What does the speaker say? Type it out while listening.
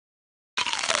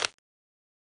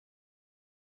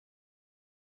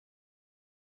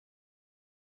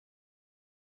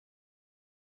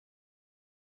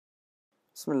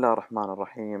بسم الله الرحمن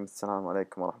الرحيم. السلام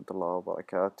عليكم ورحمة الله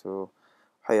وبركاته.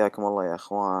 حياكم الله يا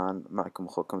أخوان، معكم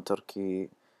أخوكم تركي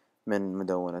من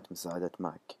مدونة مساعدة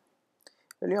معك.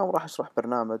 اليوم راح أشرح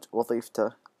برنامج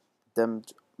وظيفته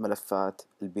دمج ملفات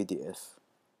PDF.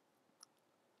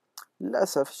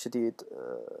 للأسف الشديد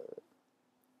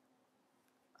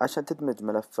عشان تدمج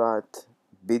ملفات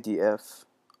PDF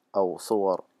أو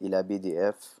صور إلى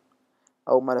PDF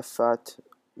أو ملفات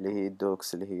اللي هي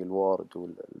الدوكس اللي هي الوورد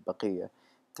والبقية،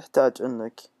 تحتاج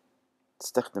أنك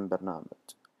تستخدم برنامج.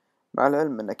 مع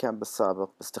العلم أنه كان بالسابق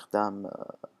باستخدام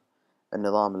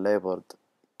النظام الليبرد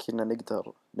كنا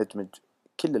نقدر ندمج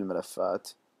كل الملفات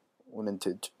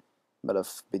وننتج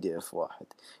ملف PDF واحد،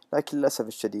 لكن للأسف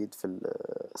الشديد في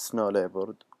السنو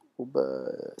ليبرد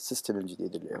وبالسيستم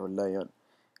الجديد اللي هو اللايون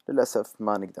للأسف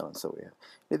ما نقدر نسويها،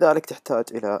 لذلك تحتاج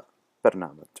إلى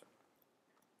برنامج.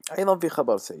 أيضا في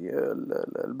خبر سيء،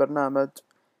 البرنامج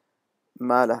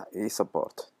ما له أي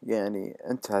سبورت، يعني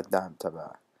انتهى الدعم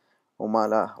تبعه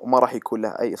وما راح يكون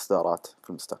له أي إصدارات في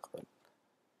المستقبل،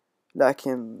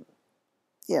 لكن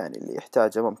يعني اللي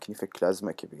يحتاجه ممكن يفك له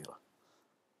أزمة كبيرة.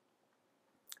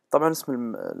 طبعا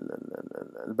اسم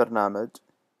البرنامج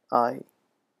اي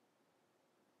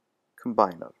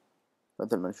كومباينر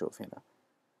مثل ما نشوف هنا.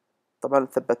 طبعا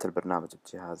ثبت البرنامج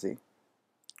بجهازي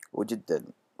وجدا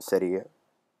سريع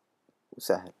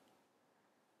وسهل.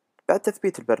 بعد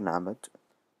تثبيت البرنامج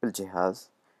بالجهاز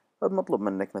المطلوب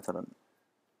منك مثلا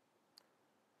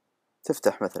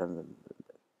تفتح مثلا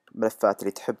الملفات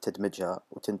اللي تحب تدمجها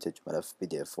وتنتج ملف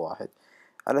PDF واحد.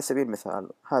 على سبيل المثال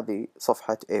هذه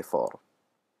صفحة A4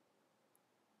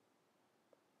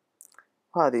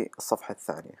 وهذه الصفحة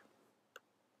الثانية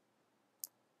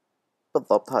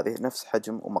بالضبط، هذه نفس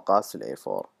حجم ومقاس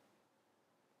A4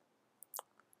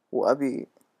 وأبي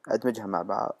أدمجها مع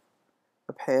بعض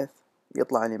بحيث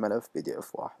يطلع لي ملف PDF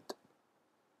واحد.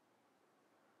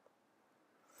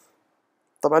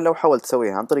 طبعا لو حاولت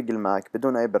تسويها عن طريق الماك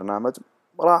بدون أي برنامج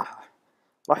راح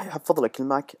يحفظ لك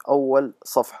الماك أول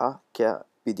صفحة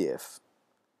PDF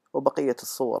وبقية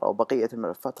الصور أو بقية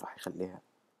الملفات راح يخليها،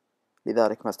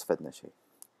 لذلك ما استفدنا شيء.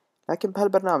 لكن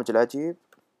بهالبرنامج العجيب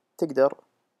تقدر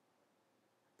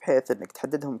بحيث انك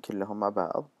تحددهم كلهم مع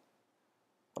بعض،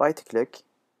 رايت كليك،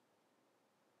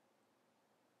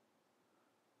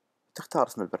 تختار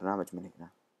اسم البرنامج من هنا،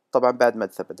 طبعا بعد ما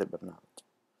تثبت البرنامج.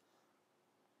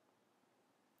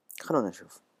 خلونا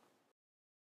نشوف.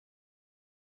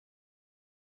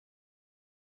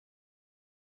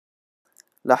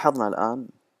 لاحظنا الآن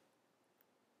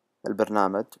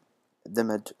البرنامج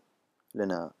دمج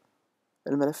لنا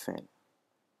الملفين،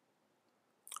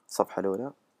 الصفحة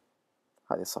الأولى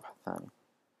هذه الصفحة الثانية.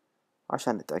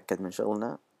 عشان نتأكد من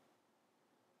شغلنا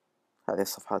هذه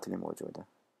الصفحات اللي موجودة،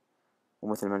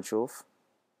 ومثل ما نشوف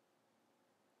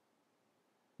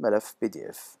ملف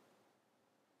PDF.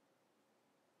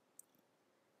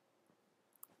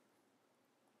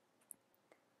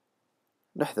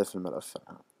 نحذف الملف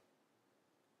الآن.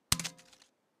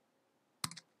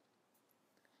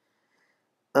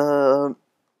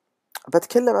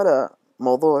 بتكلم على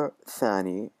موضوع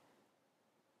ثاني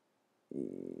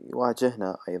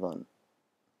يواجهنا أيضا،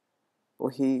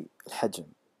 وهي الحجم.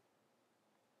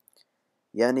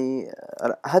 يعني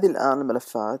هذه الآن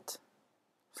الملفات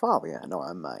فاضية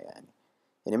نوعا ما،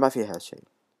 يعني ما فيها شيء،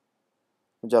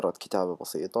 مجرد كتابة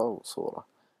بسيطة وصورة.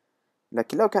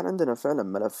 لكن لو كان عندنا فعلا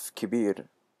ملف كبير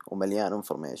ومليان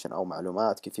information أو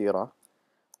معلومات كثيرة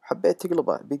وحبيت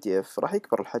تقلبه PDF راح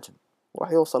يكبر الحجم،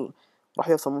 وراح يوصل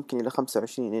ممكن إلى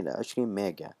 25 إلى 20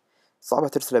 ميجا. صعبة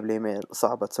ترسله بالإيميل،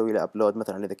 صعبة تسوي له أبلود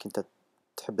مثلا إذا كنت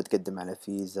تحب تقدم على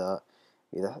فيزا،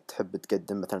 إذا تحب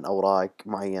تقدم مثلا أوراق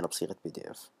معينة بصيغة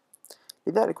PDF.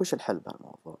 لذلك وش الحل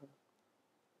بهالموضوع؟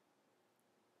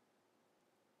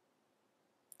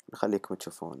 نخليكم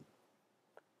تشوفون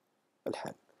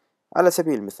الحل. على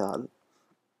سبيل المثال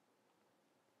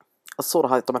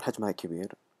الصورة هذه طبعا حجمها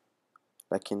كبير،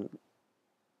 لكن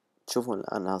تشوفون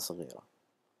الآن أنها صغيرة.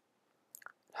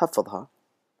 نحفظها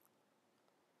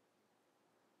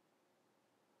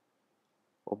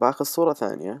وباخذ صورة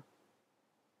ثانية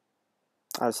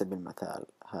على سبيل المثال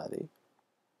هذه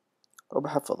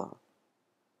وبحفظها،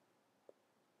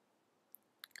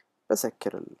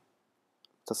 بسكر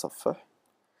التصفح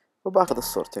وباخذ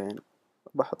الصورتين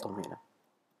وبحطهم هنا.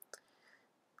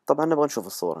 طبعا نبغى نشوف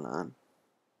الصورة الآن.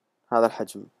 هذا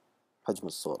الحجم، حجم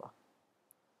الصورة.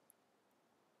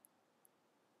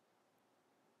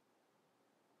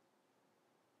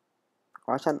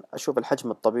 وعشان أشوف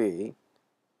الحجم الطبيعي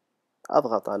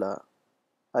أضغط على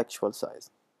actual size.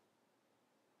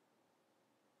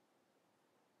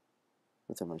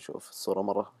 مثل ما نشوف الصورة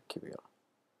مرة كبيرة.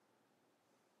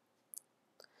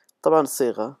 طبعا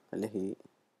الصيغة اللي هي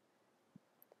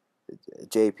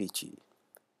JPG.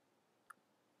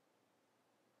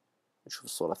 نشوف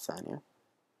الصورة الثانية،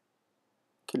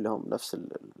 كلهم نفس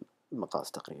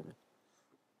المقاس تقريبا.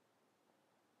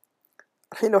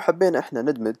 الحين لو حبينا احنا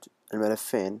ندمج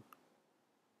الملفين،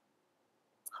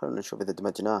 خلونا نشوف إذا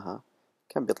دمجناها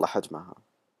كم بيطلع حجمها.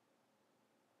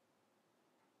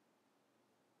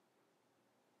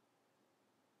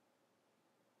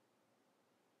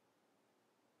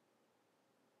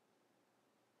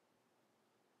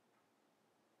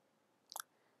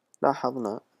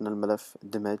 لاحظنا أن الملف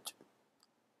دمج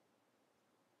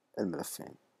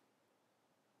الملفين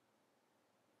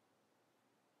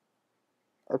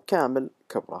بكامل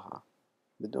كبرها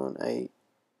بدون أي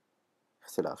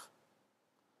اختلاف.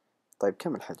 طيب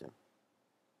كم الحجم؟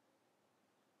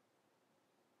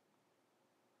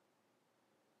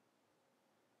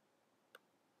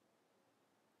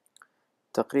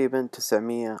 تقريبا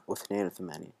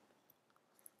 982.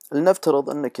 لنفترض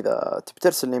أنك إذا تبي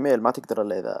ترسل إيميل ما تقدر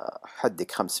إلا إذا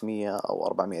حدك 500 أو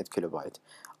 400 كيلو بايت،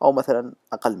 أو مثلا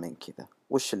أقل من كذا،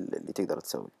 وش اللي تقدر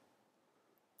تسوي؟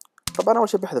 طبعا أول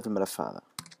شي بحذف الملف هذا،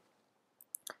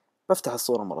 بفتح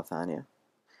الصورة مرة ثانية،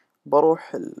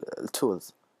 بروح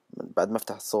التولز بعد ما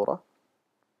افتح الصورة،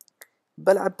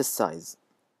 بلعب بالسايز.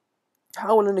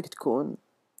 حاول انك تكون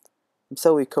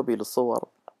مسوي كوبي للصور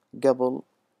قبل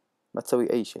ما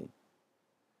تسوي اي شيء.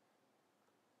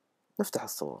 نفتح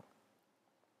الصور،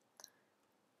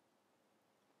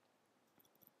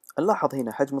 نلاحظ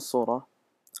هنا حجم الصورة،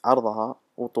 عرضها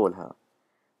وطولها.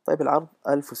 طيب العرض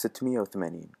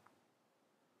 1680.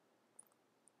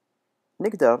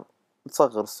 نقدر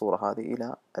نصغر الصورة هذه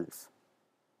إلى 1000.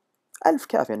 1000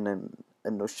 كافي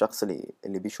إنه الشخص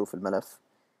اللي بيشوف الملف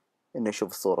إنه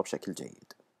يشوف الصورة بشكل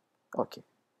جيد. أوكي.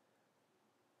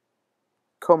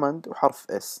 كوماند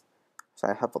وحرف اس عشان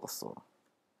يحفظ الصورة،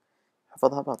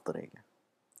 حفظها بهالطريقة.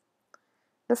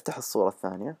 نفتح الصورة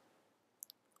الثانية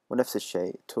ونفس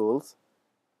الشيء tools،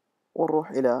 ونروح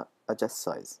إلى adjust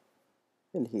size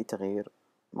اللي هي تغيير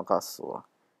مقاس الصورة.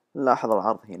 نلاحظ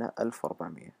العرض هنا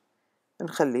 1400،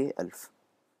 نخليه 1000.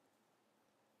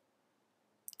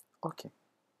 أوكي،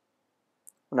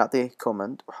 ونعطيه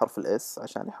كوماند وحرف الاس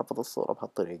عشان يحفظ الصورة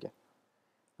بهالطريقة.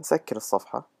 نسكر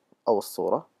الصفحة أو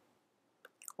الصورة،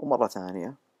 ومرة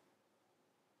ثانية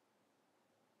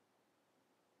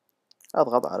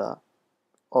أضغط على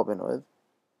open with،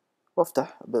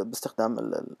 وافتح باستخدام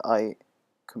ال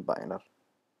combiner.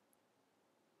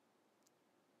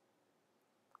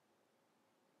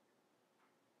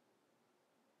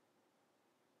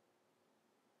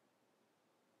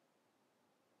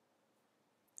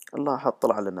 نلاحظ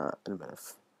طلع لنا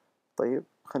الملف. طيب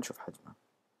خلينا نشوف حجمه.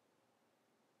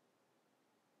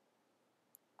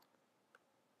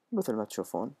 مثل ما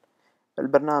تشوفون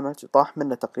البرنامج طاح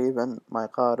منه تقريبا ما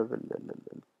يقارب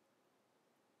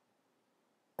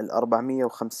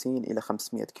 450 إلى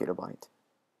 500 كيلو بايت.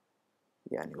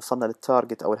 يعني وصلنا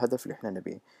للتارجت أو الهدف اللي احنا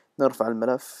نبيه، نرفع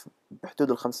الملف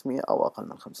بحدود 500 أو أقل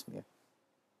من 500.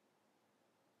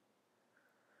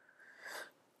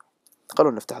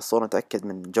 خلونا نفتح الصورة نتأكد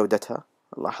من جودتها.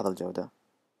 نلاحظ الجودة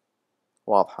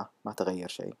واضحة، ما تغير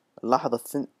شيء.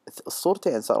 نلاحظ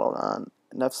الصورتين صاروا الآن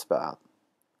نفس بعض،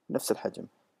 نفس الحجم.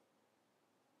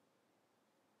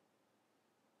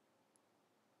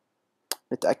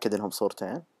 نتأكد إنهم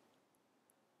صورتين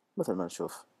مثل ما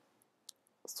نشوف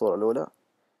الصورة الأولى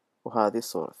وهذه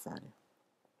الصورة الثانية.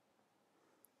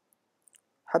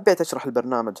 حبيت أشرح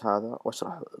البرنامج هذا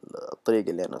وأشرح الطريقة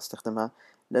اللي أنا أستخدمها،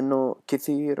 لأنه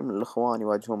كثير من الإخوان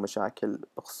يواجهون مشاكل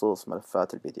بخصوص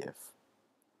ملفات الPDF.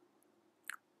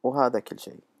 وهذا كل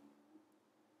شيء.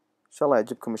 إن شاء الله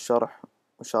يعجبكم الشرح،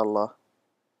 وإن شاء الله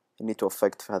إني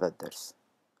توفقت في هذا الدرس.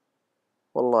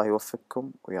 والله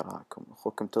يوفقكم ويرعاكم.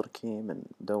 أخوكم تركي من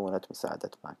مدونة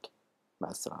مساعدة معك. مع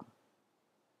السلامة.